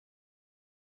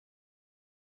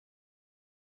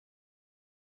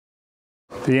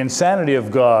The Insanity of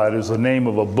God is the name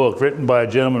of a book written by a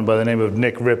gentleman by the name of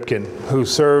Nick Ripken, who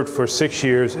served for 6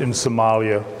 years in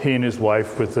Somalia, he and his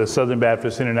wife, with the Southern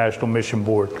Baptist International Mission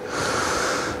Board.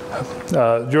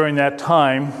 During that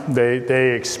time,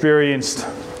 they experienced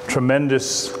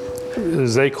tremendous,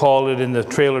 as they call it in the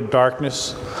Trail of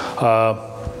Darkness.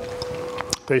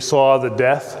 They saw the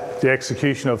death, the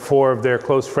execution of 4 of their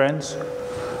close friends.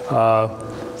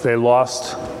 They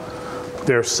lost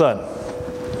their son.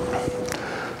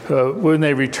 When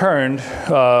they returned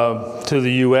to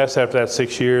the U.S. after that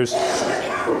 6 years,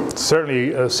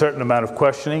 certainly a certain amount of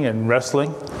questioning and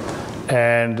wrestling.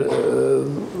 And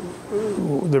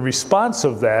the response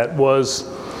of that was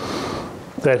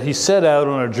that he set out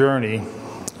on a journey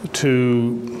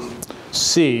to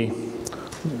see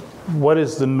what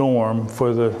is the norm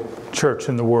for the church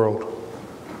in the world.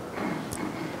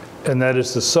 And that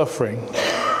is the suffering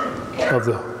of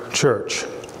the church.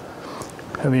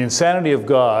 And The Insanity of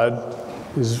God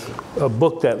is a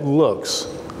book that looks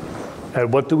at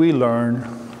what do we learn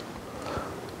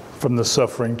from the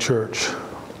suffering church.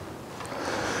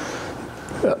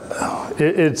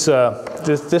 This,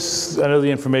 I know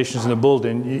the information is in the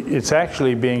bulletin. It's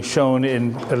actually being shown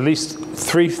in at least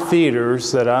 3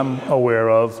 theaters that I'm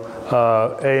aware of,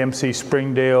 AMC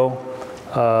Springdale,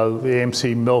 the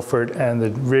AMC Milford, and the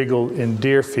Regal in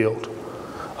Deerfield.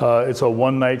 It's a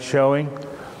one-night showing.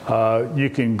 You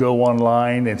can go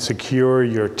online and secure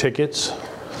your tickets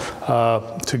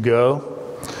to go.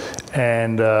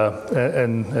 And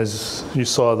as you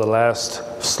saw, the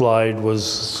last slide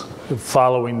was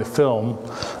following the film.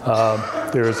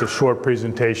 There is a short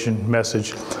presentation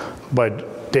message by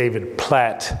David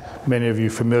Platt. Many of you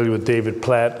are familiar with David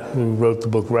Platt, who wrote the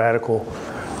book Radical,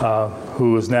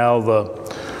 who is now the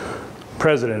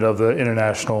president of the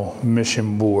International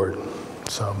Mission Board.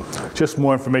 So just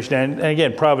more information, and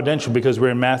again, providential, because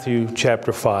we're in Matthew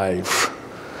chapter 5.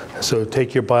 So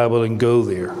take your Bible and go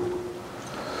there.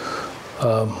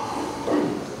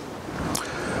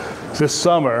 This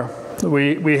summer,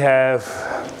 we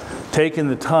have taken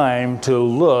the time to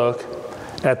look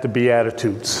at the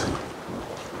Beatitudes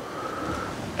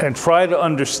and try to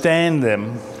understand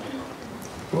them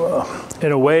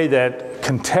in a way that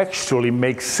contextually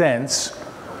makes sense,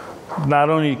 not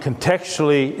only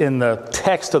contextually in the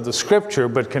text of the scripture,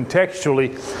 but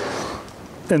contextually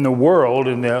in the world,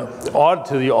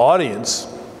 to the audience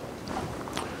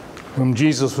whom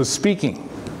Jesus was speaking.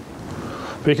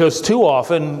 Because too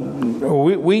often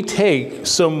we take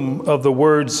some of the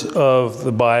words of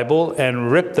the Bible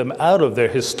and rip them out of their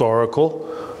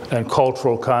historical and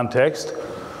cultural context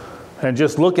and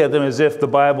just look at them as if the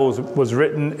Bible was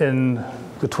written in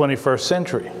the 21st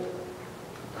century.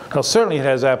 Now, certainly it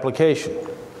has application.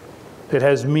 It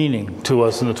has meaning to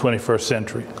us in the 21st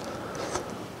century.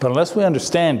 But unless we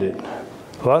understand it,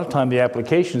 a lot of time the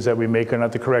applications that we make are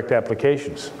not the correct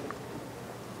applications.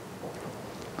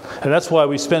 And that's why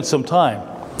we spent some time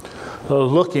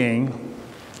looking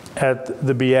at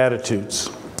the Beatitudes.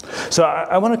 So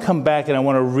I want to come back and I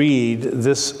want to read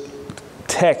this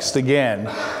text again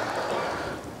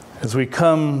as we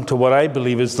come to what I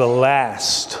believe is the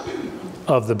last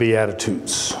of the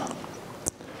Beatitudes.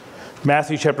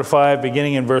 Matthew chapter 5,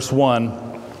 beginning in verse 1.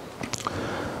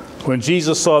 When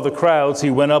Jesus saw the crowds, he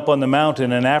went up on the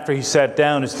mountain, and after he sat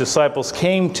down, his disciples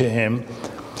came to him,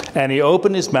 and he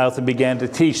opened his mouth and began to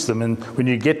teach them. And when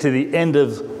you get to the end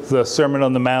of the Sermon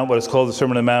on the Mount, what is called the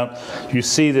Sermon on the Mount, you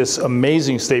see this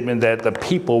amazing statement that the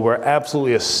people were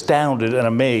absolutely astounded and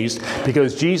amazed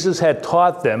because Jesus had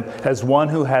taught them as one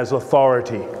who has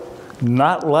authority,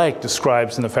 not like the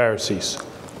scribes and the Pharisees.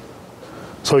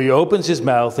 So he opens his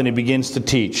mouth and he begins to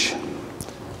teach.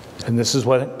 And this is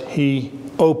what he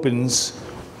opens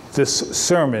this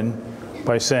sermon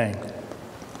by saying.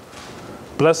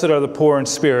 Blessed are the poor in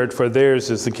spirit, for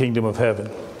theirs is the kingdom of heaven.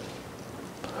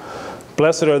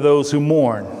 Blessed are those who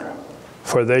mourn,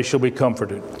 for they shall be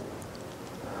comforted.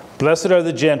 Blessed are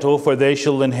the gentle, for they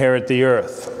shall inherit the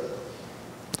earth.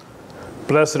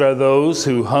 Blessed are those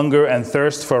who hunger and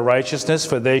thirst for righteousness,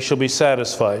 for they shall be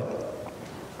satisfied.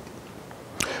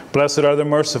 Blessed are the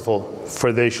merciful,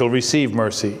 for they shall receive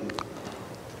mercy.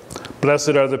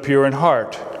 Blessed are the pure in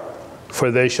heart, for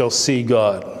they shall see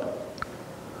God.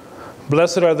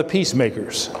 Blessed are the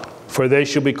peacemakers, for they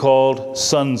shall be called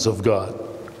sons of God.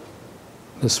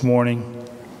 This morning,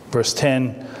 verse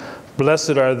 10,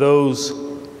 blessed are those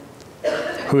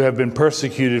who have been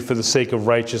persecuted for the sake of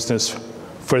righteousness,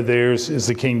 for theirs is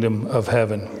the kingdom of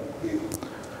heaven.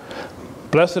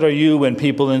 Blessed are you when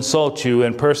people insult you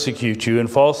and persecute you and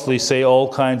falsely say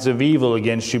all kinds of evil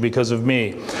against you because of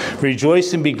me.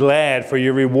 Rejoice and be glad, for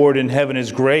your reward in heaven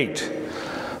is great.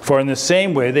 For in the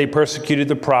same way they persecuted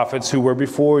the prophets who were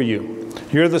before you.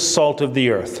 You're the salt of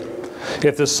the earth.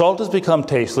 If the salt has become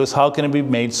tasteless, how can it be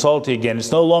made salty again?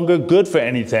 It's no longer good for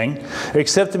anything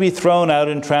except to be thrown out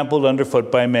and trampled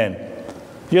underfoot by men.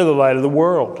 You're the light of the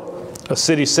world. A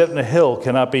city set in a hill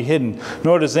cannot be hidden,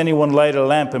 nor does anyone light a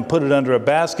lamp and put it under a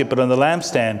basket, but on the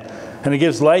lampstand, and it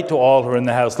gives light to all who are in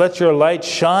the house. Let your light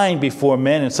shine before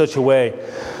men in such a way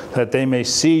that they may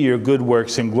see your good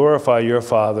works and glorify your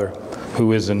Father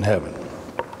who is in heaven.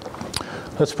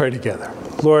 Let's pray together.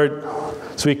 Lord,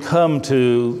 as we come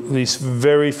to these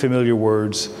very familiar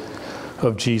words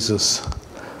of Jesus,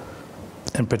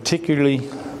 and particularly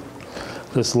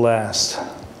this last,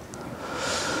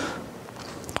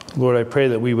 Lord, I pray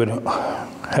that we would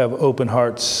have open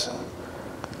hearts,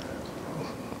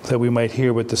 that we might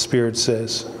hear what the Spirit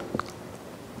says.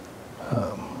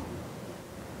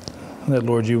 That,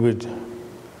 Lord, you would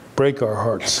break our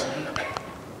hearts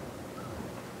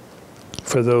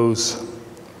for those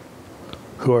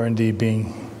who are indeed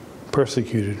being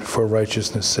persecuted for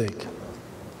righteousness' sake.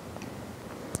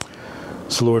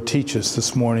 So, Lord, teach us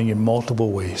this morning in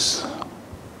multiple ways.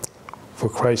 For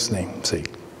Christ's name's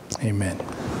sake, amen.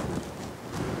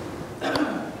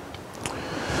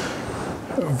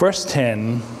 Verse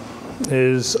 10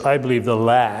 is, I believe, the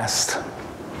last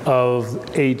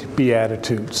of 8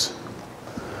 Beatitudes.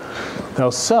 Now,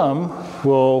 some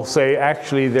will say,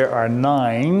 actually, there are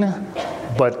 9,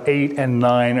 but 8 and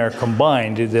 9 are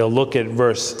combined. They'll look at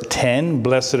verse 10,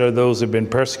 blessed are those who have been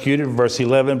persecuted. Verse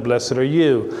 11, blessed are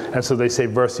you. And so they say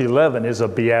verse 11 is a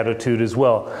beatitude as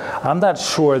well. I'm not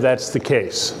sure that's the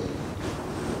case.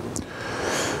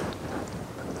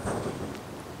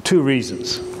 2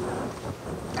 reasons.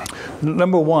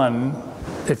 Number one,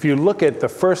 if you look at the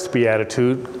first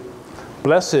beatitude,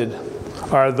 blessed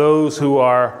are those who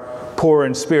are poor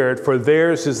in spirit, for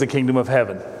theirs is the kingdom of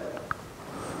heaven.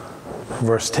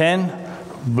 Verse 10,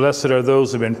 blessed are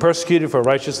those who have been persecuted for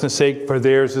righteousness' sake, for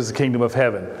theirs is the kingdom of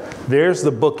heaven. There's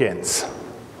the bookends.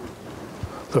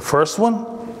 The first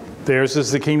one, theirs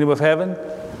is the kingdom of heaven.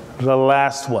 The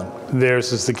last one,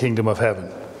 theirs is the kingdom of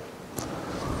heaven.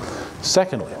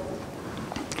 Secondly,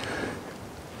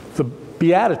 the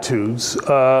Beatitudes,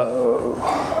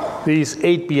 these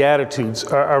 8 Beatitudes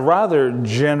are rather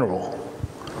general.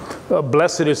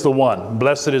 Blessed is the one,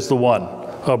 blessed is the one,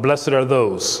 blessed are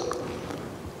those.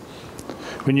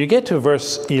 When you get to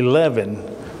verse 11,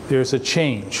 there's a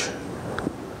change.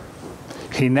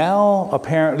 He now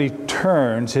apparently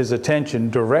turns his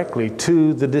attention directly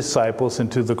to the disciples and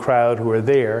to the crowd who are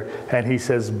there, and he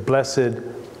says, blessed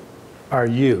are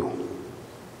you.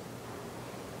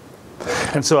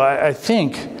 And so I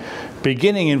think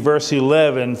beginning in verse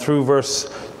 11 through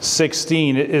verse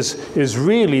 16 is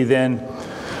really then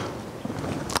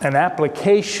an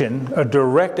application, a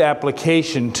direct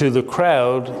application to the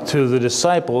crowd, to the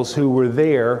disciples who were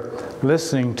there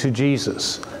listening to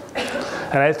Jesus.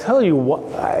 And I tell you,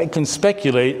 I can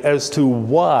speculate as to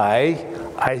why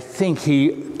I think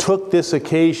he took this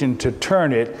occasion to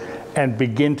turn it and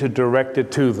begin to direct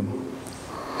it to them.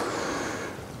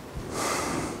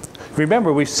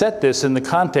 Remember, we set this in the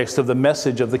context of the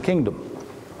message of the kingdom.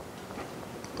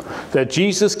 That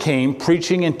Jesus came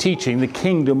preaching and teaching the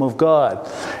kingdom of God.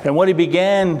 And what he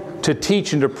began to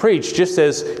teach and to preach, just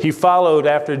as he followed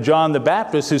after John the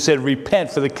Baptist, who said,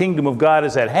 repent, for the kingdom of God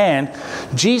is at hand,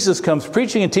 Jesus comes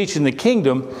preaching and teaching the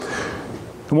kingdom.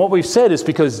 And what we've said is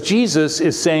because Jesus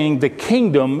is saying the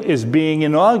kingdom is being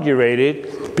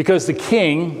inaugurated because the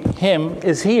king, him,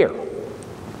 is here.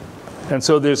 And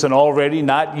so there's an already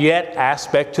not yet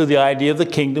aspect to the idea of the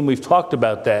kingdom. We've talked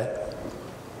about that.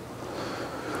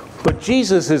 But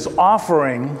Jesus is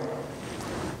offering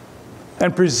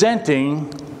and presenting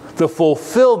the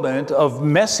fulfillment of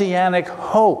messianic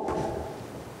hope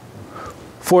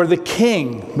for the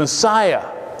King, Messiah,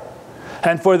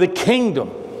 and for the kingdom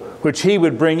which he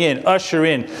would bring in, usher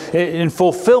in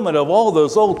fulfillment of all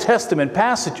those Old Testament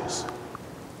passages.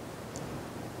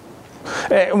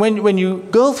 When you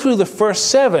go through the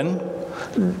first 7,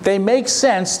 they make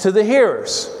sense to the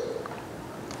hearers.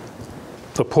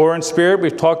 The poor in spirit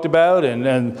we've talked about,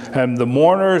 and the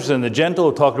mourners and the gentle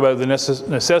we talked about the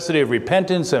necessity of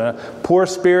repentance and a poor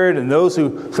spirit and those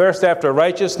who thirst after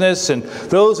righteousness. And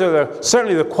those are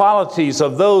certainly the qualities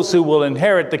of those who will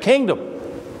inherit the kingdom.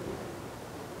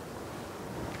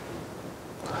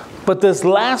 But this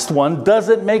last one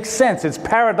doesn't make sense. It's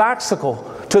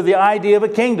paradoxical to the idea of a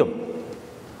kingdom.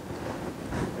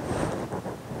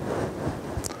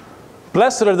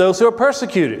 Blessed are those who are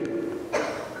persecuted.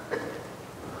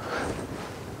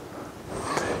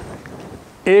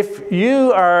 If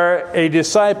you are a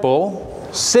disciple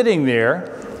sitting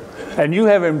there and you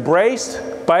have embraced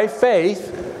by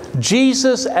faith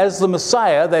Jesus as the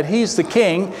Messiah, that He's the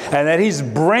King, and that He's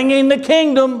bringing the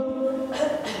kingdom.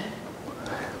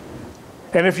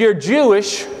 And if you're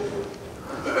Jewish,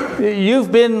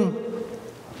 you've been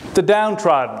the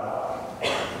downtrodden.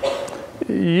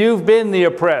 You've been the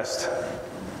oppressed.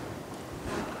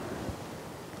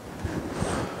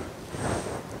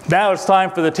 Now it's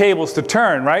time for the tables to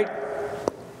turn, right?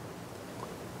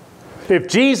 If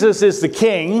Jesus is the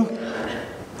King,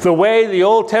 the way the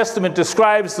Old Testament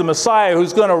describes the Messiah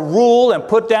who's going to rule and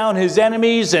put down His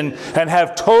enemies and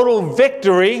have total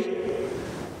victory,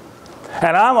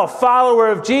 and I'm a follower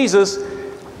of Jesus,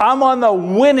 I'm on the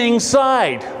winning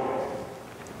side.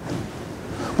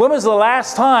 When was the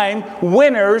last time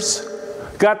winners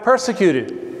got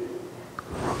persecuted?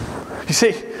 You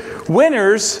see,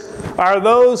 winners are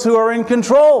those who are in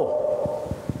control.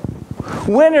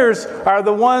 Winners are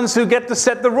the ones who get to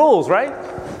set the rules, right?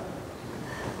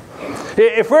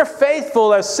 If we're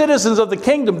faithful as citizens of the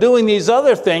kingdom doing these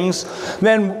other things,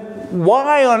 then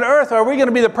why on earth are we going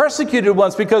to be the persecuted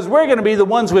ones? Because we're going to be the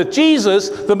ones with Jesus,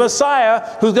 the Messiah,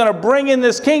 who's going to bring in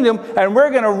this kingdom, and we're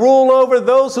going to rule over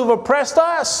those who've oppressed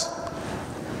us.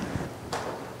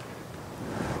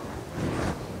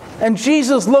 And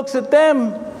Jesus looks at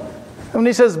them and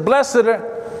He says, blessed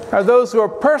are those who are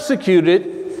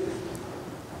persecuted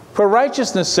for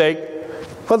righteousness' sake.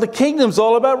 Well, the kingdom's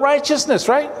all about righteousness,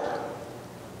 right?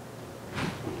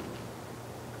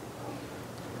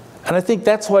 And I think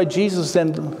that's why Jesus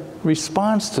then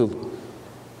responds to them.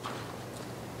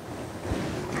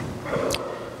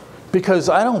 Because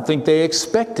I don't think they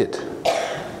expect it.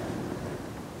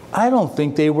 I don't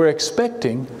think they were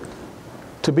expecting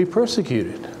to be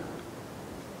persecuted.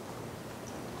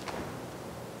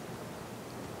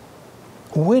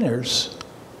 Winners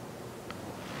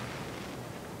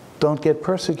don't get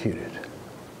persecuted.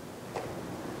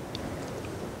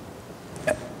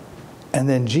 And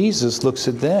then Jesus looks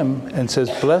at them and says,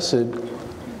 blessed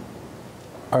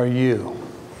are you.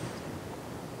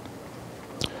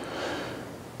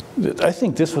 I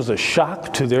think this was a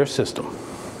shock to their system.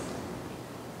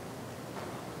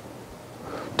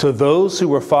 To those who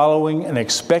were following and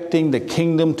expecting the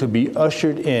kingdom to be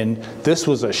ushered in, this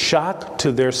was a shock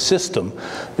to their system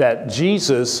that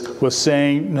Jesus was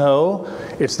saying, no,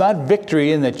 it's not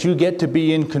victory in that you get to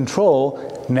be in control.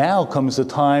 Now comes the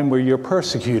time where you're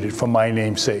persecuted for my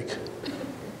name's sake.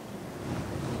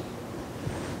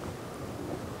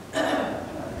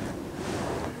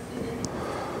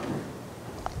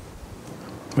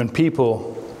 When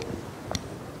people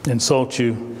insult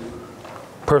you,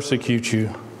 persecute you,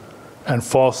 and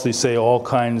falsely say all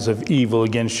kinds of evil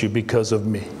against you because of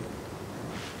me,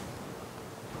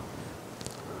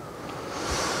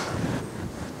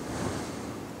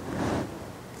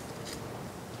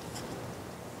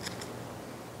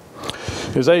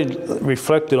 as I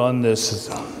reflected on this,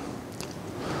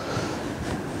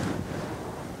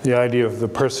 the idea of the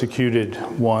persecuted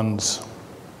ones,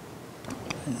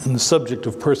 and the subject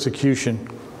of persecution,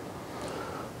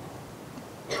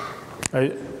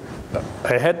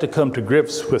 I had to come to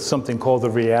grips with something called the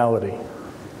reality.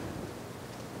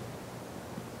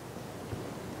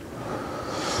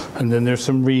 And then there's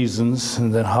some reasons,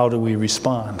 and then how do we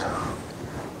respond?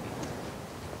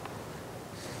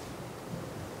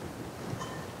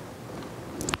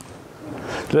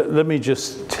 Let me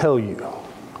just tell you.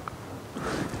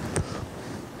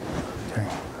 Okay.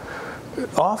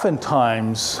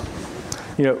 Oftentimes,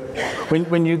 you know,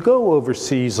 when you go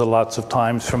overseas lots of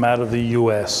times from out of the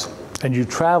U.S. and you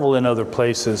travel in other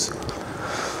places,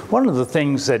 one of the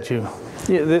things that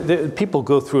people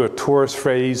go through a tourist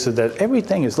phase that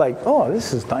everything is like, oh,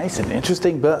 this is nice and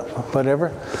interesting, but whatever.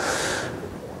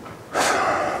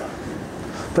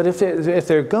 But if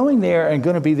they're going there and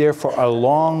going to be there for a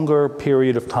longer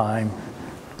period of time,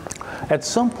 at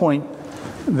some point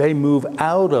they move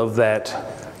out of that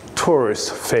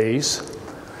tourist phase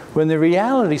when the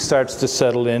reality starts to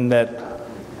settle in that,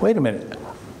 wait a minute,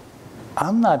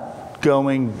 I'm not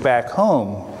going back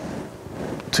home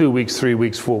 2 weeks, 3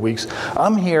 weeks, 4 weeks.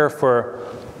 I'm here for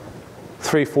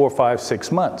 3, 4, 5,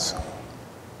 6 months,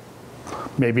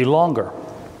 maybe longer.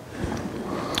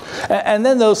 And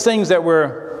then those things that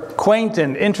were quaint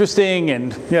and interesting,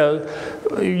 and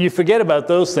you forget about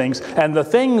those things, and the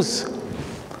things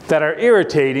that are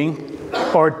irritating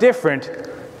or different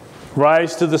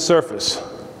rise to the surface.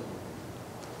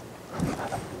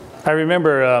 I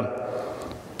remember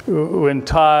when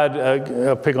Todd,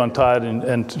 I'll pick on Todd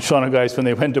and Shauna Geis when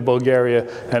they went to Bulgaria,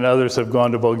 and others have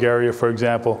gone to Bulgaria, for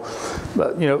example.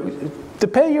 But, to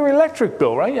pay your electric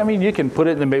bill, right? I mean, you can put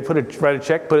it in the mail, write a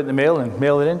check, put it in the mail, and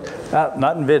mail it in.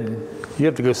 Not in Vidden. You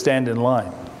have to go stand in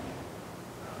line.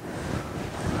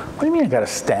 What do you mean I got to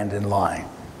stand in line?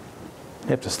 You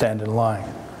have to stand in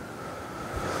line.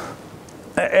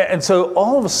 And so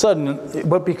all of a sudden,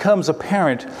 what becomes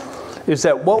apparent is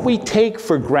that what we take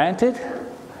for granted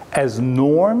as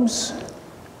norms,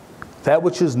 that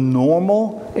which is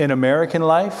normal in American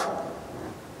life,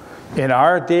 in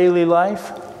our daily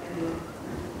life,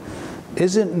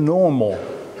 isn't normal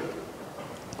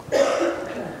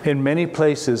in many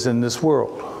places in this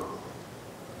world.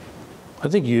 I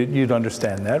think you'd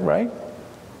understand that, right?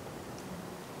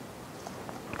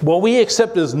 What we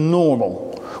accept as normal.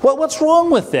 Well, what's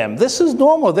wrong with them? This is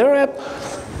normal.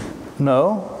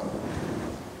 No.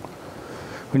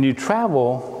 When you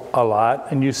travel a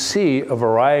lot and you see a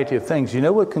variety of things, you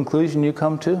know what conclusion you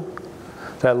come to?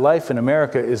 That life in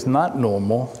America is not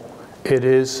normal. It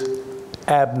is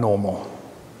abnormal.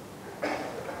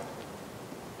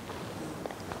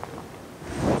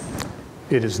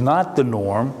 It is not the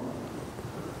norm.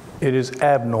 It is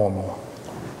abnormal.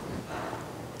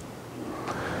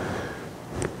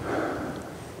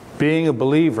 Being a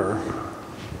believer,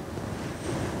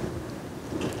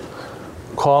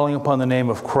 calling upon the name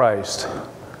of Christ,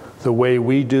 the way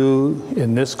we do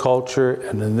in this culture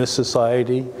and in this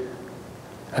society,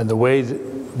 and the way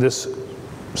this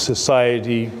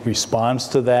society responds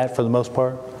to that for the most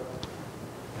part,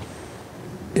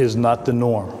 is not the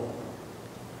norm.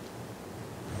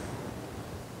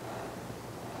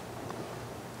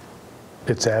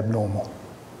 It's abnormal.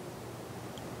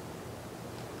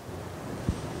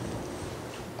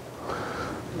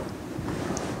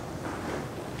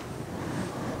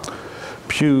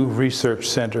 Pew Research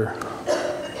Center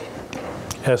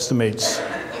estimates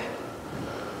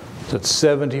that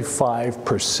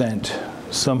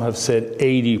 75%, some have said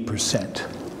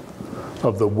 80%,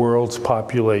 of the world's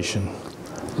population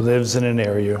lives in an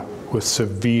area with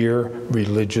severe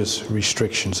religious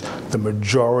restrictions. The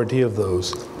majority of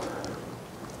those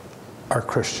are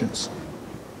Christians.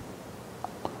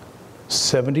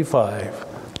 75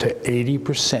 to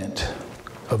 80%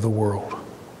 of the world.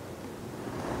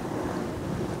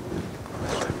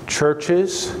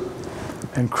 Churches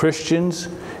and Christians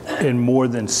in more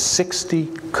than 60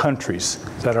 countries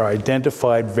that are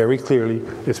identified very clearly.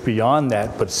 It's beyond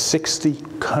that, but 60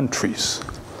 countries.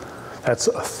 That's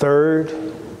a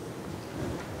third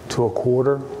to a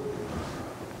quarter,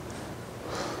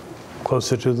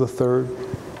 closer to the third.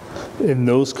 In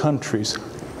those countries,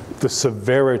 the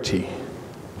severity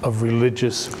of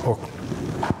religious or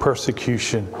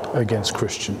persecution against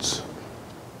Christians.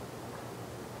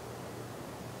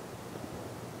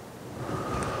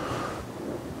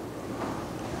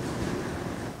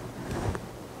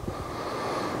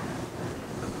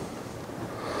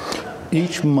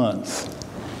 Each month,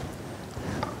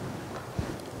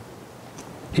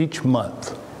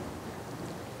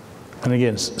 and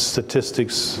again,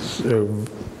 statistics are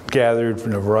gathered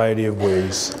in a variety of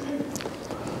ways,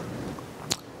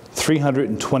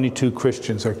 322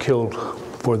 Christians are killed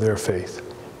for their faith.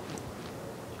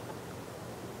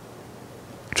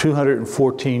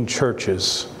 214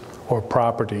 churches or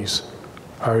properties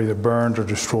are either burned or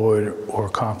destroyed or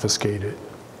confiscated.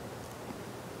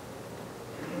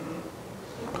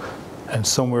 And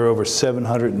somewhere over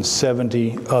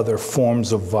 770 other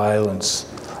forms of violence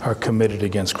are committed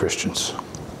against Christians.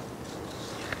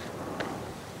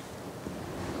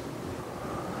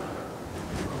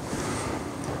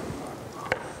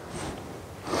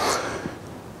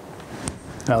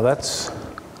 Now that's,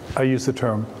 I use the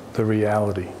term, the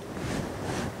reality.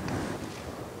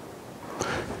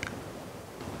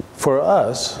 For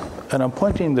us, and I'm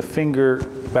pointing the finger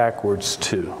backwards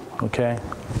too, okay?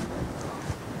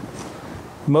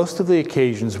 Most of the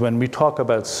occasions when we talk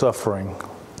about suffering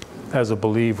as a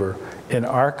believer, in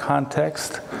our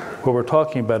context, what we're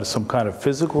talking about is some kind of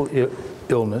physical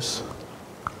illness,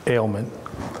 ailment,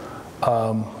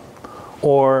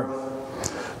 or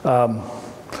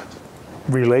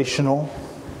relational,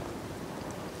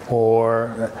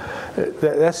 or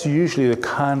that's usually the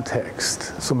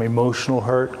context, some emotional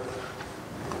hurt.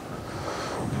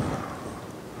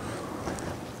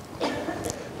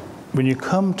 When you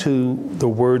come to the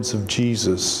words of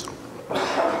Jesus,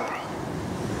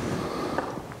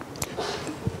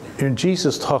 and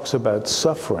Jesus talks about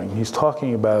suffering, he's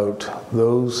talking about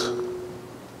those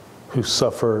who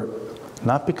suffer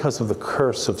not because of the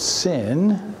curse of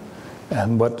sin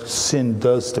and what sin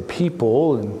does to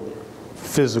people in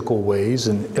physical ways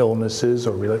and illnesses,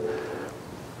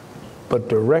 but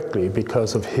directly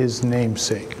because of his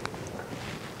namesake.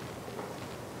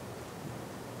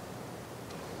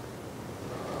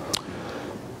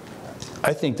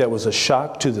 I think that was a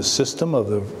shock to the system of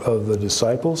the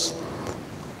disciples.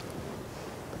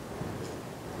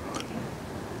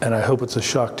 And I hope it's a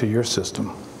shock to your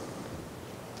system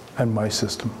and my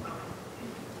system.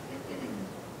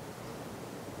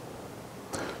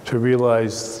 To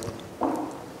realize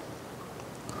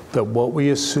that what we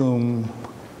assume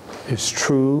is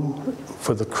true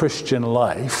for the Christian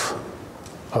life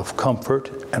of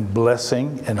comfort and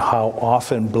blessing, and how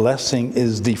often blessing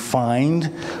is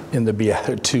defined in the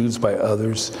Beatitudes by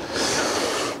others,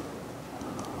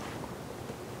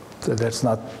 that's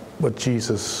not what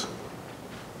Jesus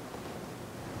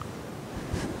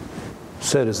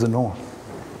said is the norm.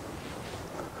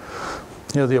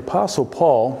 You know, the Apostle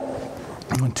Paul,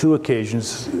 on two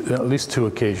occasions, at least two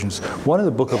occasions, one in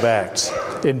the book of Acts,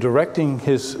 in directing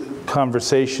his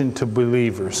conversation to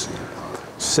believers,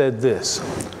 said this: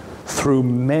 through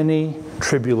many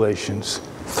tribulations,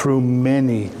 through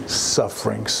many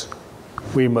sufferings,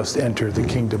 we must enter the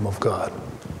kingdom of God.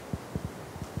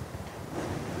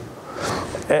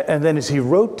 And then as he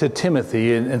wrote to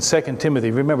Timothy in 2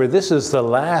 Timothy, remember, this is the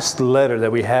last letter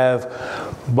that we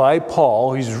have by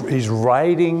Paul. He's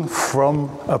writing from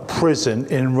a prison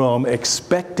in Rome,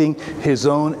 expecting his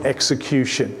own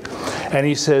execution. And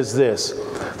he says this,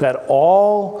 that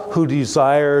all who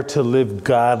desire to live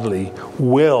godly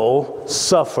will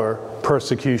suffer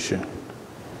persecution.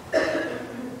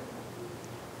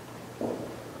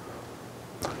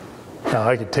 Now,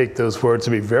 I could take those words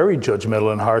and be very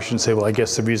judgmental and harsh and say, well, I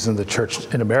guess the reason the church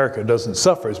in America doesn't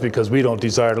suffer is because we don't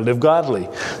desire to live godly.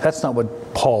 That's not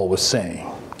what Paul was saying.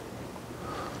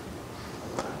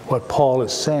 What Paul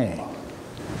is saying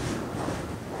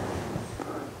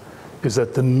is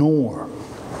that the norm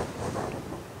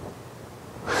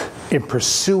in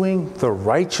pursuing the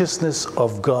righteousness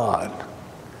of God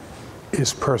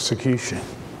is persecution.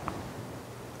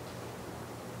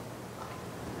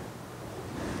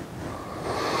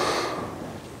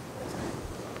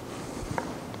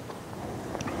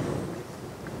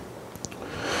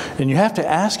 And you have to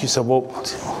ask yourself, well,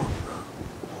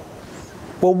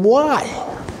 why?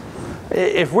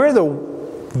 If we're the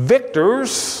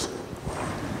victors,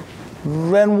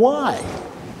 then why?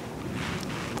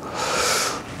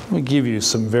 Let me give you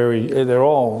some they're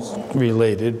all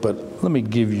related, but let me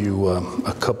give you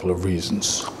a couple of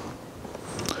reasons.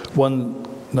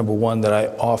 Number one, that I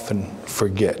often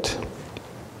forget,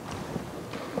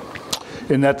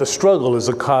 in that the struggle is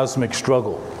a cosmic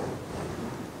struggle.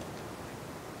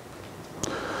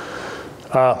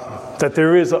 That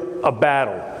there is a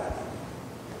battle.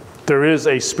 There is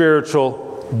a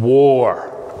spiritual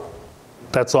war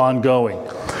that's ongoing.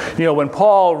 You know, when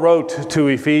Paul wrote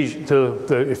to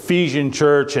the Ephesian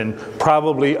church and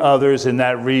probably others in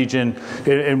that region,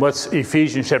 in what's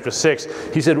Ephesians chapter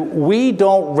 6, he said, we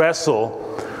don't wrestle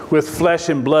with flesh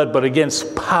and blood, but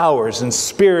against powers and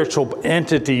spiritual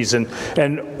entities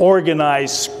and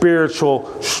organized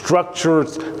spiritual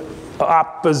structures,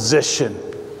 opposition.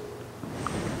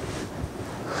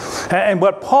 And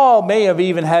what Paul may have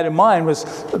even had in mind was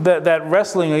that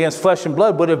wrestling against flesh and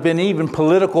blood would have been even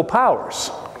political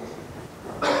powers.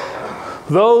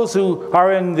 Those who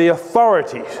are in the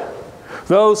authority,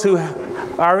 those who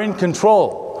are in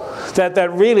control,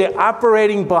 that really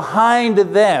operating behind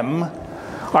them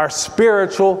are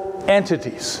spiritual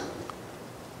entities.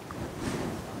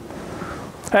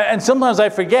 And sometimes I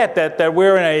forget that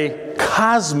we're in a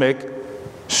cosmic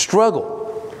struggle.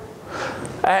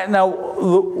 Now,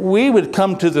 we would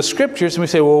come to the scriptures and we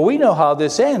say, well, we know how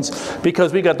this ends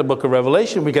because we got the book of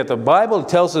Revelation, we got the Bible, it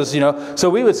tells us, you know. So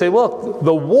we would say, well,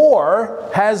 the war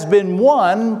has been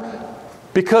won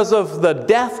because of the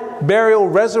death, burial,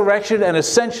 resurrection, and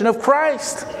ascension of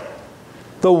Christ.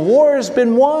 The war has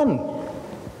been won.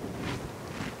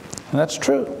 And that's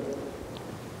true.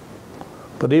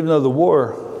 But even though the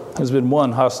war has been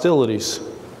won, hostilities,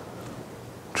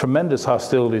 tremendous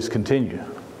hostilities continue.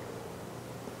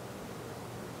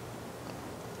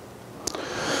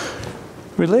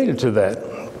 Related to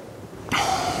that,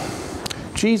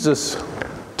 Jesus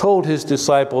told his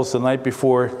disciples the night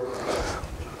before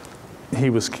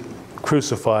he was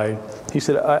crucified, he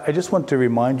said, I just want to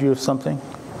remind you of something.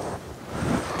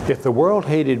 If the world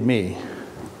hated me,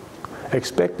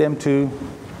 expect them to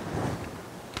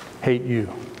hate you.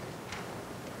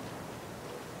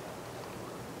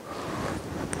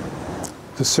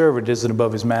 The servant isn't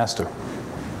above his master.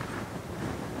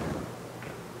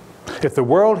 If the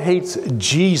world hates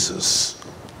Jesus,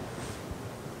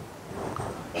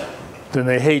 then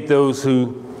they hate those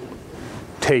who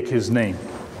take his name.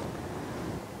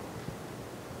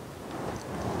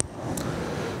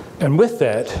 And with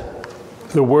that,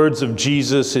 the words of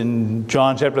Jesus in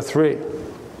John chapter 3.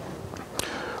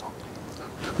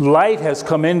 Light has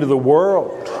come into the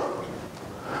world,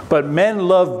 but men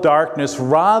love darkness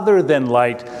rather than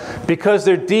light because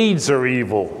their deeds are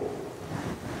evil.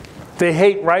 They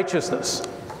hate righteousness.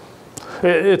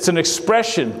 It's an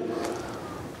expression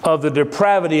of the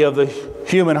depravity of the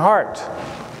human heart.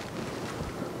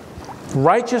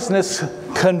 Righteousness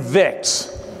convicts.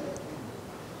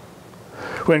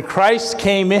 When Christ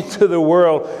came into the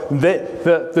world,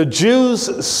 the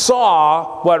Jews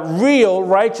saw what real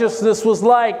righteousness was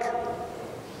like.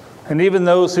 And even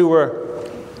those who were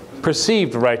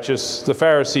perceived righteous, the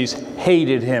Pharisees,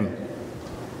 hated him.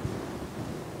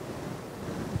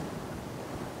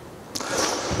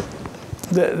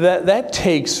 That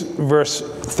takes verse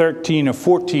 13 or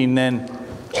 14 then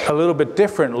a little bit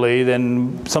differently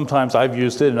than sometimes I've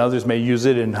used it and others may use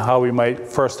it in how we might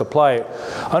first apply it.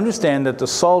 Understand that the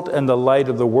salt and the light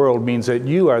of the world means that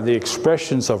you are the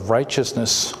expressions of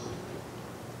righteousness.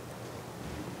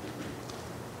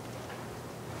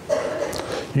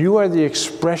 You are the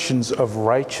expressions of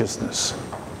righteousness.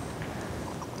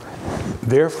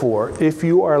 Therefore, if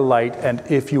you are light and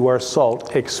if you are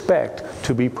salt, expect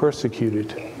to be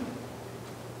persecuted.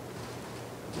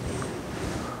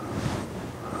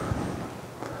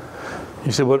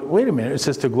 You say, well, wait a minute, it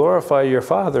says to glorify your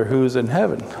Father who's in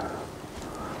heaven.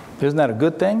 Isn't that a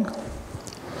good thing?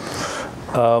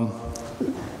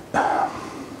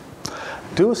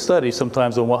 Do a study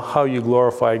sometimes on how you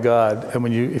glorify God. And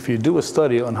if you do a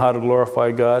study on how to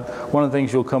glorify God, one of the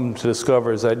things you'll come to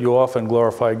discover is that you often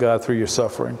glorify God through your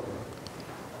suffering.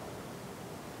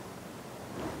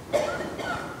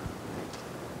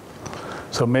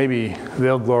 So maybe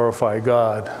they'll glorify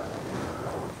God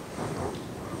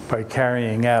by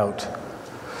carrying out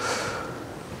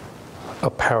a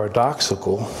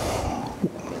paradoxical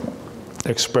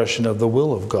expression of the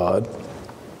will of God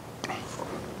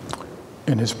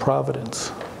in His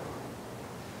providence.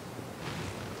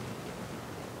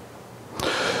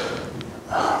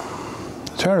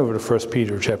 Turn over to 1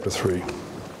 Peter chapter 3.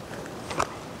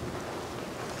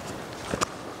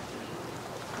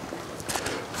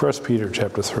 1 Peter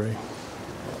chapter 3.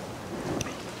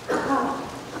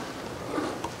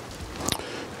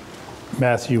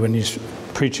 Matthew, when he's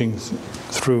preaching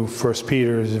through 1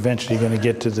 Peter, is eventually going to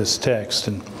get to this text.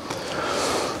 And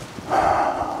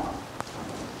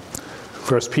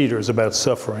 1 Peter is about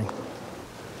suffering.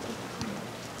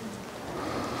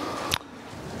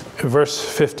 Verse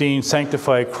 15,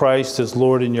 sanctify Christ as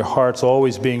Lord in your hearts,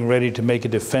 always being ready to make a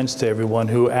defense to everyone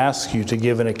who asks you to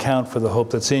give an account for the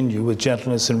hope that's in you with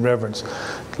gentleness and reverence.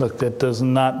 Look, that does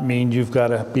not mean you've got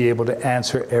to be able to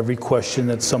answer every question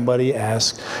that somebody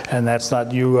asks, and that's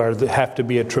not have to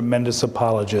be a tremendous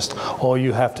apologist. All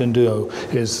you have to do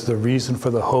is the reason for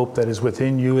the hope that is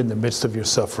within you in the midst of your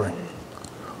suffering.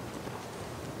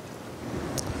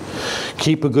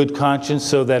 Keep a good conscience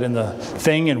so that in the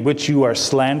thing in which you are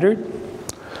slandered,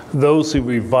 those who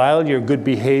revile your good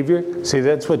behavior, see,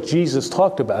 that's what Jesus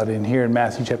talked about in here in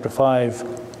Matthew chapter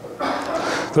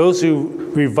 5. Those who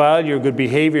revile your good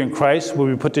behavior in Christ will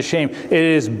be put to shame. It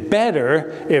is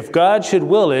better, if God should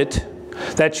will it,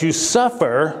 that you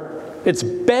suffer. It's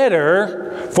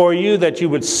better for you that you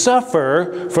would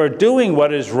suffer for doing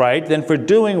what is right than for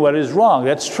doing what is wrong.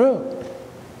 That's true.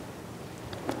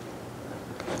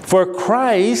 For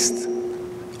Christ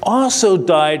also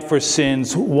died for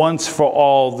sins once for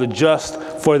all, the just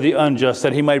for the unjust,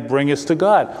 that he might bring us to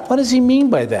God. What does he mean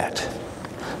by that?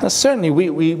 Now, certainly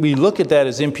we look at that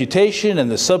as imputation and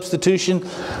the substitution,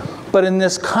 but in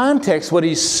this context, what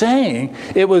he's saying,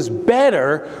 it was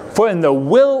better for in the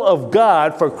will of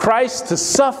God for Christ to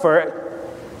suffer,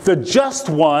 the just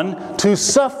one to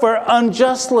suffer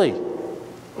unjustly.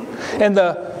 And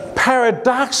the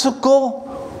paradoxical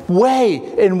way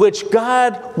in which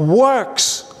God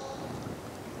works,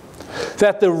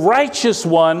 that the righteous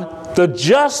one, the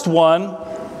just one,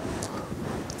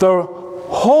 the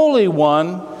holy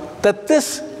one, that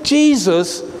this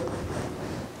Jesus,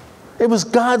 it was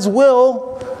God's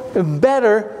will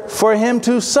better for him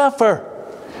to suffer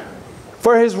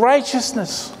for his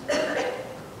righteousness.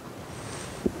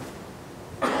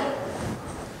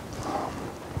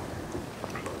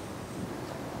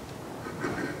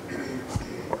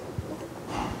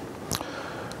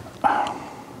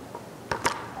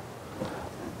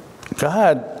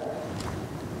 God,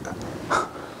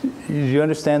 do you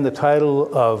understand the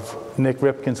title of Nick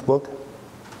Ripken's book?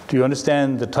 Do you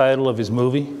understand the title of his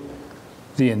movie?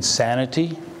 The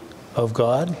Insanity of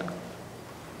God?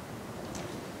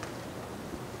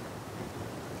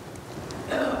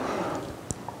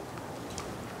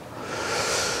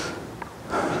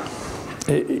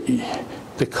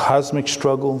 the cosmic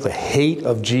struggle, the hate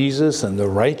of Jesus and the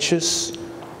righteous.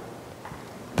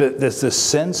 There's this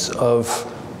sense of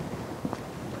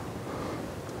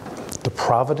the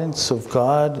providence of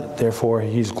God, therefore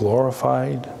He's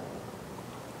glorified.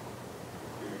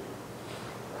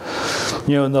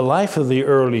 You know, in the life of the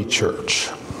early church,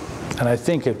 and I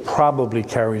think it probably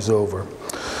carries over,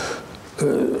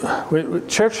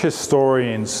 church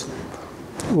historians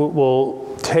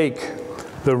will take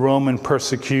the Roman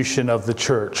persecution of the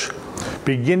church,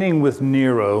 beginning with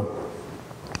Nero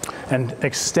and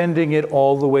extending it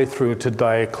all the way through to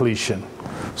Diocletian.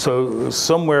 So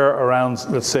somewhere around,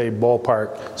 let's say,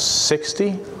 ballpark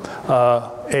 60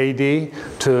 AD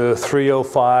to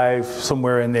 305,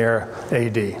 somewhere in there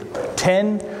AD.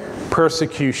 10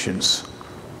 persecutions.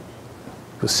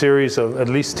 A series of at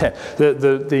least 10.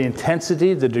 The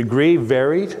intensity, the degree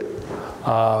varied.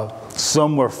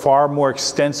 Some were far more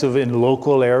extensive in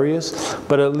local areas,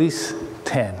 but at least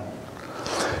 10.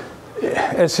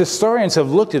 As historians have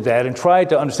looked at that and tried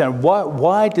to understand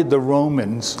why did the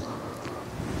Romans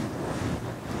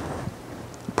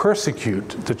persecute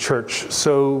the church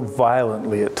so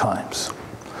violently at times?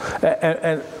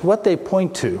 And what they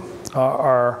point to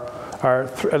are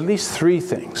at least three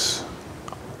things.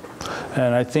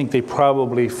 And I think they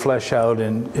probably flesh out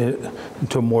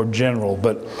into more general.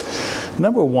 But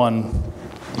number one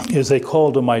is they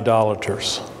called them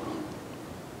idolaters.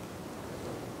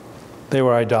 They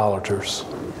were idolaters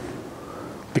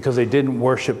because they didn't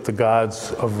worship the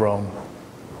gods of Rome.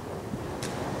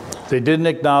 They didn't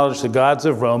acknowledge the gods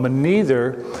of Rome, and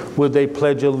neither would they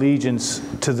pledge allegiance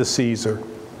to the Caesar.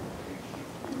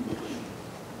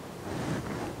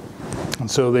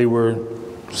 And so they were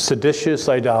seditious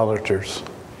idolaters.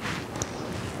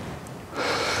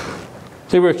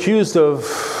 They were accused of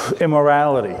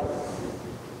immorality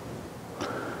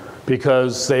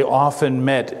because they often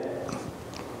met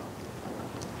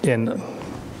in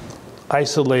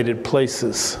isolated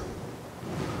places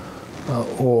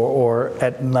or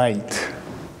at night.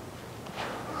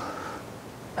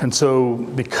 And so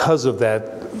because of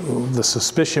that, the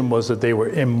suspicion was that they were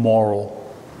immoral.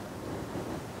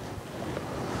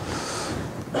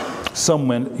 Some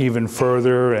went even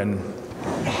further and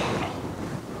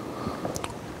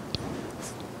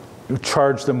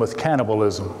charged them with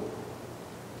cannibalism.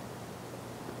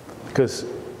 Because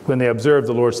when they observed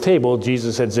the Lord's table,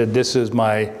 Jesus had said, "This is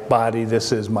my body,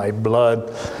 this is my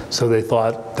blood." So they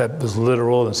thought that was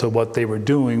literal, and so what they were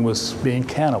doing was being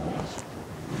cannibals.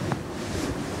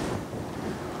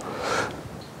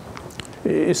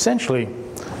 Essentially,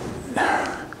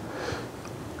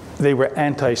 they were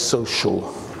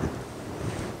antisocial.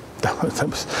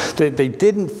 They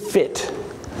didn't fit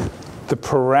the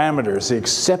parameters, the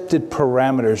accepted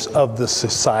parameters of the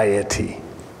society.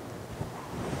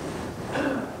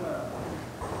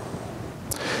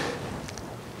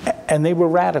 And they were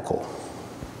radical.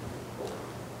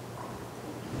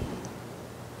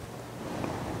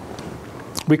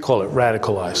 We call it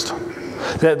radicalized.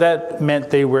 That meant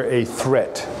they were a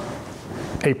threat,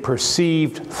 a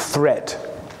perceived threat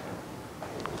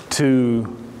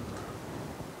to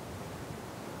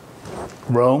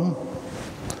Rome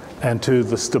and to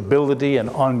the stability and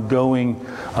ongoing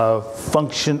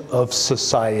function of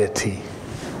society.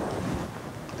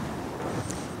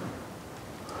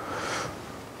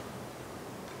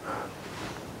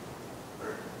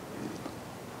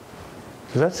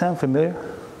 Does that sound familiar?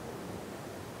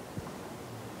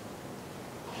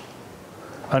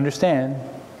 Understand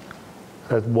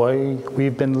that the way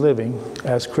we've been living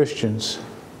as Christians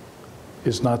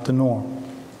is not the norm.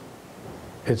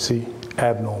 It's the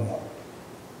abnormal.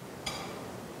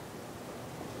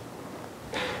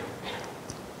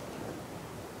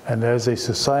 And as a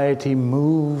society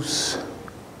moves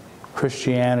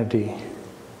Christianity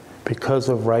because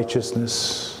of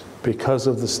righteousness, because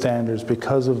of the standards,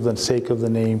 because of the sake of the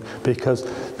name, because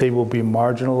they will be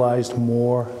marginalized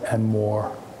more and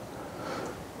more,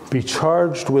 be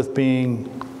charged with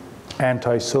being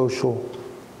antisocial,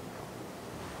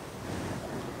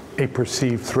 a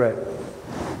perceived threat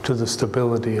to the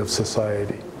stability of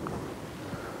society.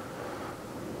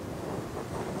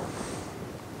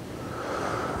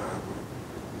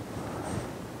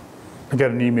 I got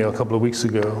an email a couple of weeks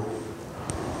ago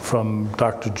from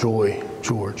Dr. Joy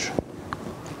George.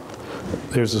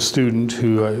 There's a student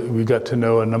who we got to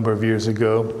know a number of years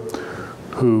ago,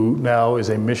 who now is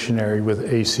a missionary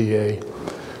with ACA,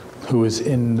 who is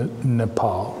in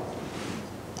Nepal.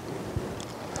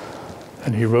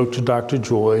 And he wrote to Dr.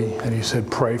 Joy and he said,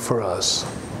 "Pray for us,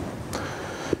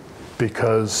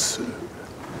 because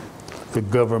the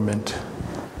government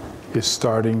is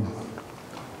starting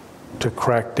to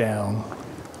crack down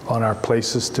on our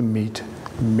places to meet,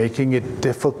 making it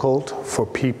difficult for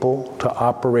people to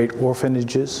operate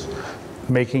orphanages,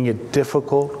 making it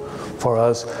difficult for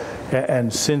us.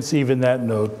 And since even that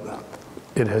note,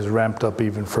 it has ramped up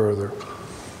even further.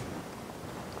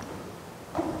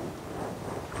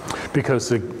 Because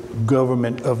the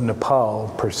government of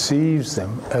Nepal perceives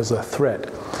them as a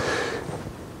threat.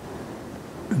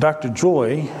 Dr.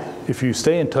 Joy, if you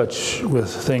stay in touch with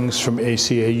things from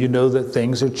ACA, you know that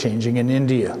things are changing in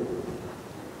India.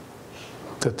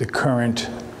 That the current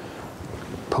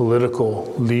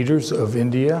political leaders of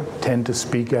India tend to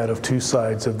speak out of two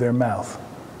sides of their mouth.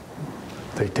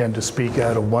 They tend to speak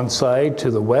out of one side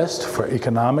to the West for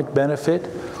economic benefit,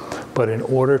 but in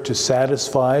order to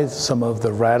satisfy some of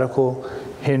the radical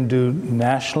Hindu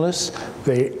nationalists,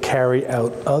 they carry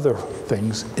out other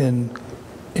things in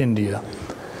India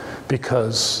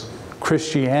because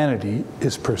Christianity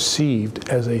is perceived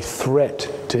as a threat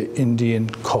to Indian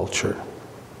culture.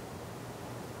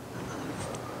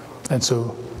 And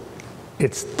so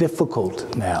it's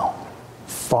difficult now,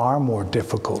 far more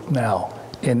difficult now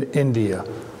in India,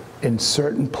 in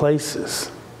certain places.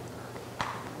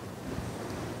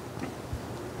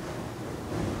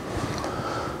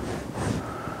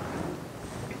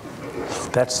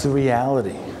 That's the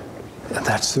reality.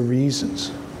 That's the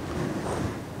reasons.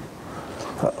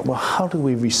 Well, how do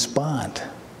we respond?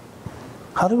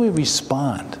 How do we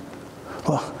respond?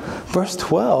 Well, verse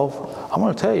 12, I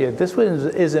want to tell you, this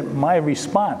isn't my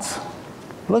response.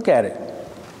 Look at it.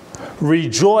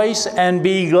 Rejoice and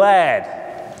be glad.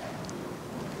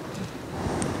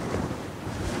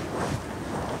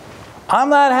 I'm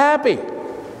not happy.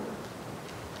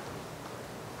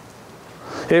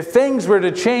 If things were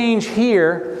to change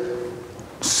here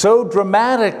so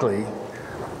dramatically,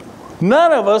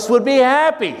 none of us would be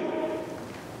happy.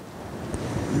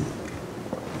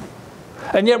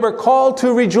 And yet we're called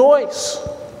to rejoice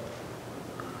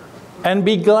and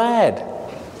be glad.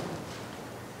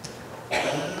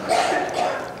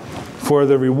 For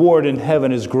the reward in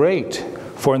heaven is great,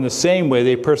 for in the same way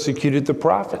they persecuted the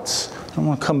prophets. I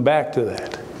want to come back to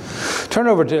that. Turn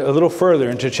over to a little further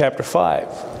into chapter 5.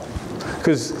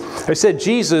 Because I said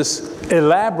Jesus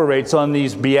elaborates on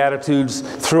these Beatitudes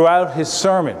throughout his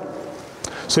sermon.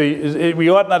 So we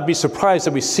ought not be surprised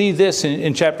that we see this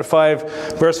in chapter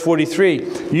 5, verse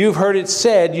 43. You've heard it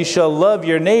said, you shall love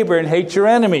your neighbor and hate your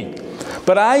enemy.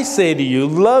 But I say to you,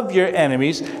 love your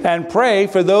enemies and pray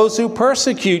for those who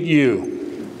persecute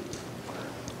you.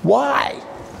 Why?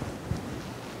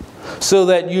 So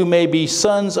that you may be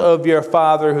sons of your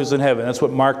Father who's in heaven. That's what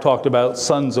Mark talked about,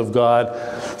 sons of God.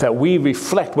 That we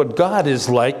reflect what God is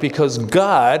like because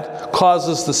God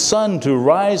causes the sun to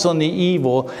rise on the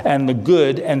evil and the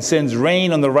good and sends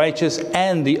rain on the righteous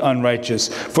and the unrighteous.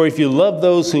 For if you love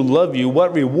those who love you,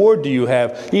 what reward do you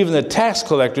have? Even the tax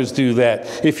collectors do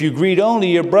that. If you greet only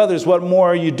your brothers, what more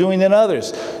are you doing than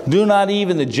others? Do not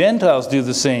even the Gentiles do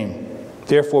the same?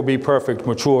 Therefore be perfect,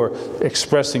 mature,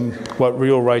 expressing what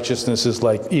real righteousness is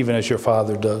like, even as your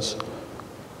Father does.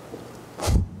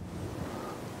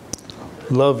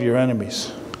 Love your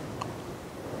enemies.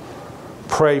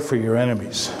 Pray for your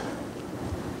enemies.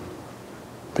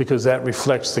 Because that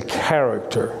reflects the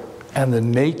character and the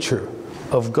nature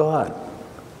of God.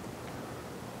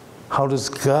 How does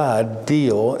God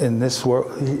deal in this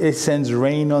world? It sends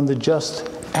rain on the just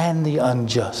and the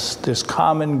unjust. There's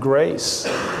common grace.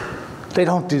 They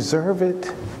don't deserve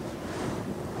it,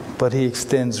 but he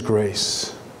extends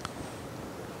grace.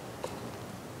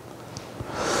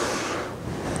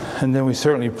 And then we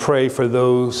certainly pray for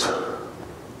those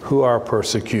who are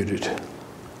persecuted.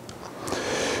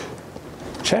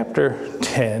 Chapter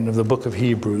 10 of the book of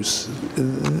Hebrews,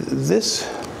 this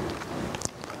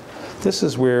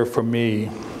is where, for me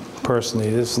personally,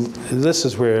 this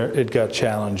is where it got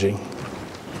challenging.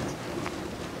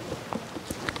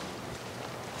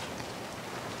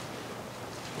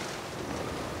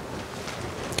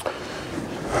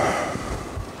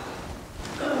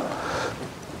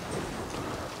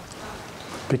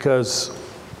 Because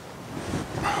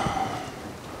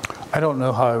I don't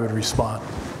know how I would respond.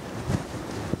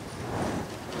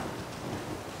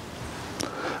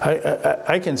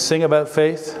 I can sing about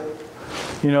faith.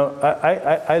 You know,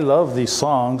 I love these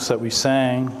songs that we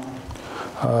sang.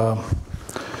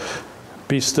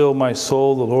 Be still, my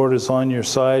soul, the Lord is on your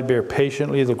side. Bear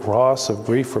patiently the cross of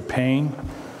grief or pain.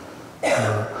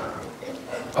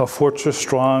 A fortress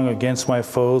strong against my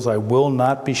foes, I will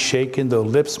not be shaken, though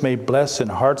lips may bless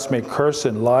and hearts may curse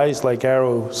and lies like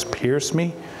arrows pierce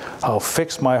me. I'll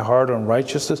fix my heart on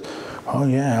righteousness. Oh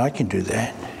yeah, I can do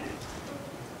that.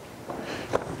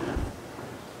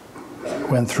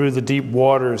 When through the deep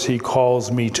waters he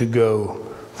calls me to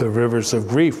go, the rivers of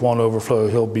grief won't overflow.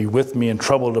 He'll be with me in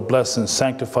trouble to bless and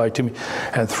sanctify to me.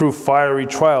 And through fiery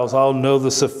trials, I'll know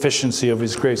the sufficiency of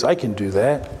his grace. I can do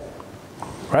that,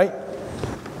 right?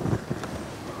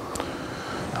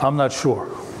 I'm not sure.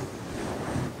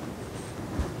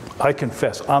 I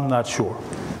confess, I'm not sure.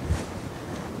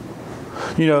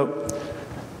 You know,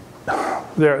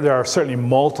 there are certainly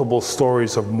multiple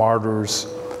stories of martyrs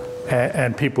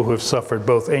and people who have suffered,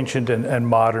 both ancient and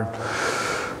modern.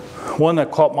 One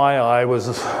that caught my eye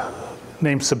was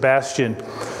named Sebastian,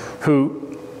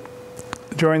 who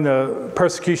during the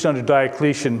persecution under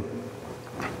Diocletian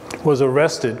was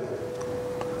arrested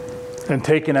and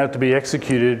taken out to be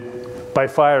executed by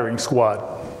firing squad.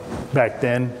 Back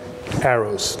then,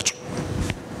 arrows.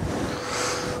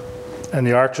 And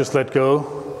the archers let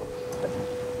go,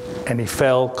 and he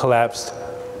fell, collapsed.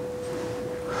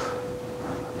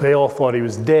 They all thought he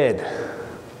was dead.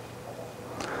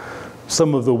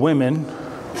 Some of the women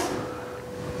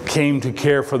came to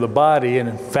care for the body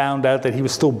and found out that he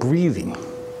was still breathing.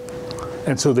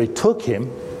 And so they took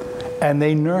him and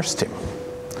they nursed him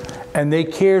and they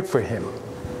cared for him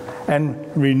and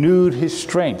renewed his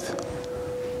strength.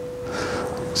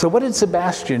 So what did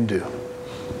Sebastian do?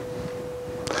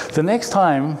 The next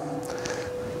time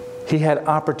he had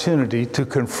opportunity to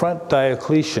confront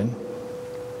Diocletian,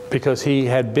 because he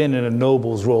had been in a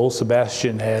noble's role,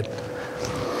 Sebastian had,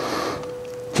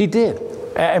 he did.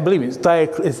 And believe me,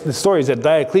 the story is that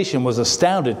Diocletian was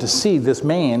astounded to see this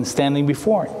man standing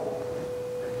before him.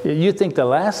 You'd think the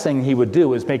last thing he would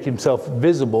do is make himself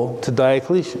visible to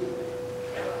Diocletian.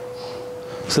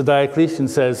 So Diocletian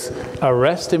says,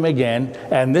 arrest him again,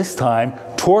 and this time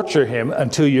torture him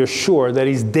until you're sure that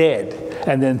he's dead,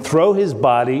 and then throw his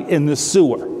body in the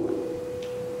sewer.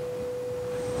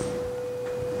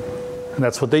 And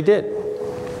that's what they did.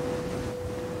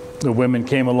 The women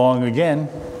came along again,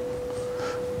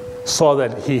 saw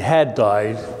that he had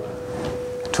died,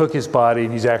 took his body,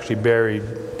 and he's actually buried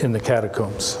in the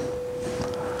catacombs.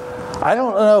 I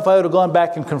don't know if I would have gone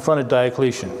back and confronted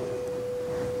Diocletian.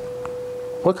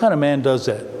 What kind of man does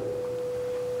that?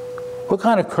 What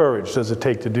kind of courage does it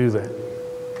take to do that?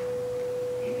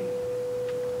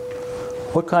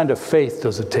 What kind of faith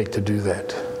does it take to do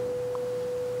that?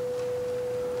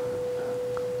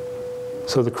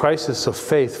 So the crisis of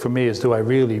faith for me is, do I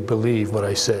really believe what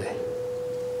I say?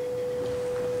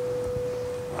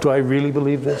 Do I really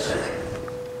believe this?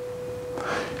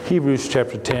 Hebrews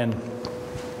chapter 10,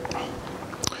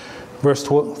 verse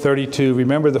 32,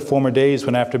 remember the former days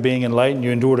when after being enlightened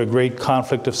you endured a great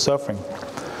conflict of suffering,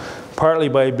 partly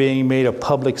by being made a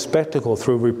public spectacle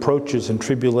through reproaches and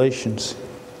tribulations,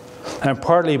 and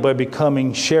partly by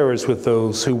becoming sharers with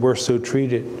those who were so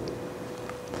treated.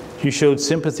 You showed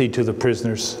sympathy to the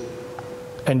prisoners,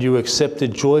 and you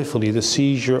accepted joyfully the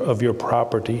seizure of your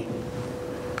property.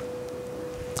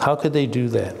 How could they do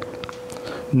that?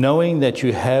 Knowing that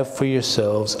you have for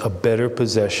yourselves a better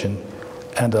possession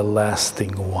and a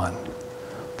lasting one.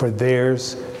 For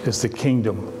theirs is the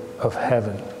kingdom of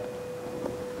heaven.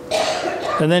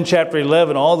 And then chapter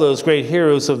 11, all those great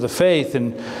heroes of the faith,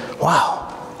 and wow.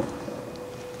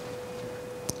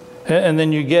 And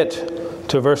then you get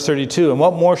to verse 32, and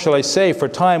what more shall I say? For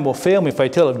time will fail me if I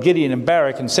tell of Gideon and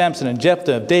Barak and Samson and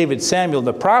Jephthah, of David, Samuel,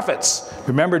 the prophets.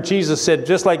 Remember, Jesus said,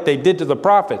 just like they did to the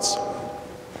prophets,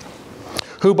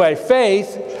 who by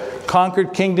faith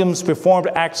conquered kingdoms, performed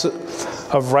acts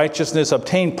of righteousness,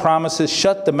 obtained promises,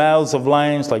 shut the mouths of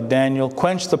lions like Daniel,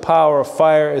 quenched the power of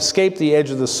fire, escaped the edge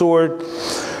of the sword.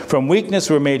 From weakness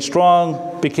were made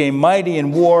strong, became mighty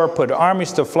in war, put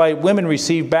armies to flight. Women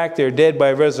received back their dead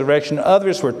by resurrection.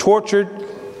 Others were tortured,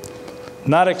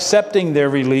 not accepting their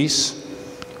release,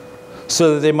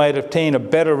 so that they might obtain a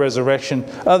better resurrection.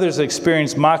 Others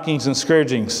experienced mockings and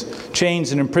scourgings,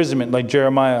 chains and imprisonment like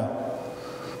Jeremiah,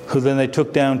 who then they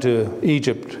took down to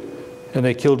Egypt, and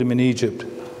they killed him in Egypt.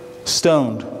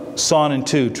 Stoned, sawn in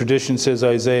two. Tradition says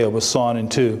Isaiah was sawn in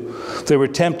two. They were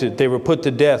tempted. They were put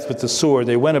to death with the sword.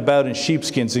 They went about in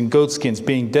sheepskins and goatskins,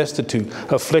 being destitute,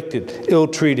 afflicted,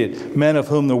 ill-treated, men of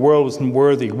whom the world was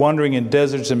unworthy, wandering in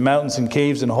deserts and mountains and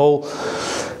caves and holes.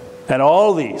 And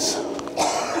all these,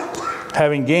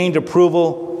 having gained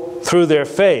approval through their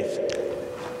faith,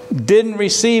 didn't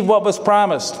receive what was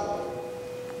promised,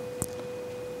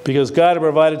 because God had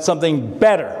provided something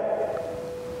better.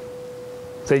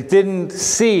 They didn't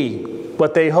see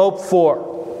what they hoped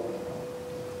for.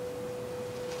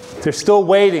 They're still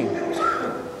waiting.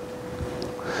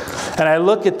 And I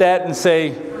look at that and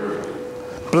say,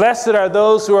 blessed are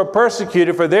those who are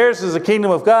persecuted, for theirs is the kingdom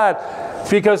of God.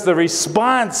 Because the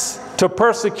response to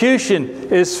persecution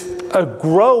is a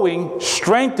growing,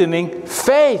 strengthening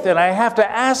faith. And I have to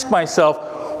ask myself,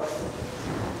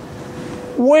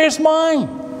 where's mine?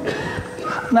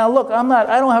 Now look,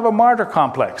 I don't have a martyr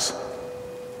complex.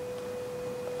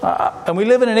 And we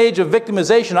live in an age of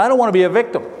victimization. I don't want to be a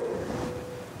victim.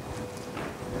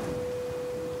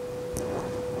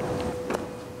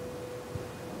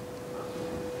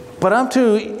 But I'm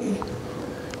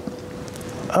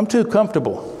too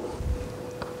comfortable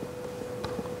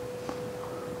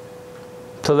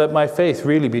to let my faith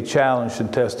really be challenged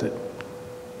and tested.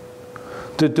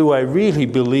 Do I really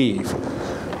believe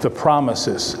the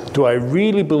promises? Do I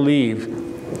really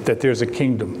believe that there's a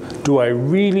kingdom? Do I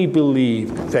really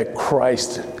believe that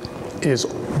Christ is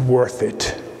worth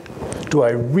it? Do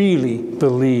I really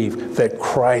believe that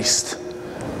Christ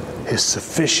is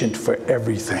sufficient for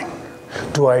everything?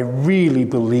 Do I really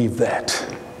believe that?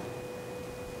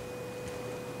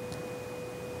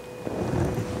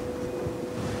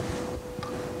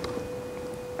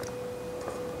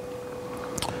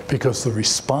 Because the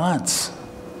response,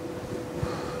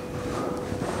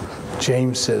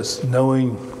 James says,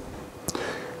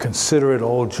 consider it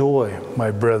all joy,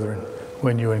 my brethren,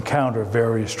 when you encounter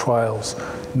various trials,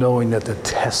 knowing that the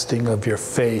testing of your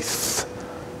faith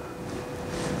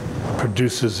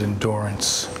produces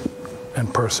endurance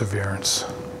and perseverance.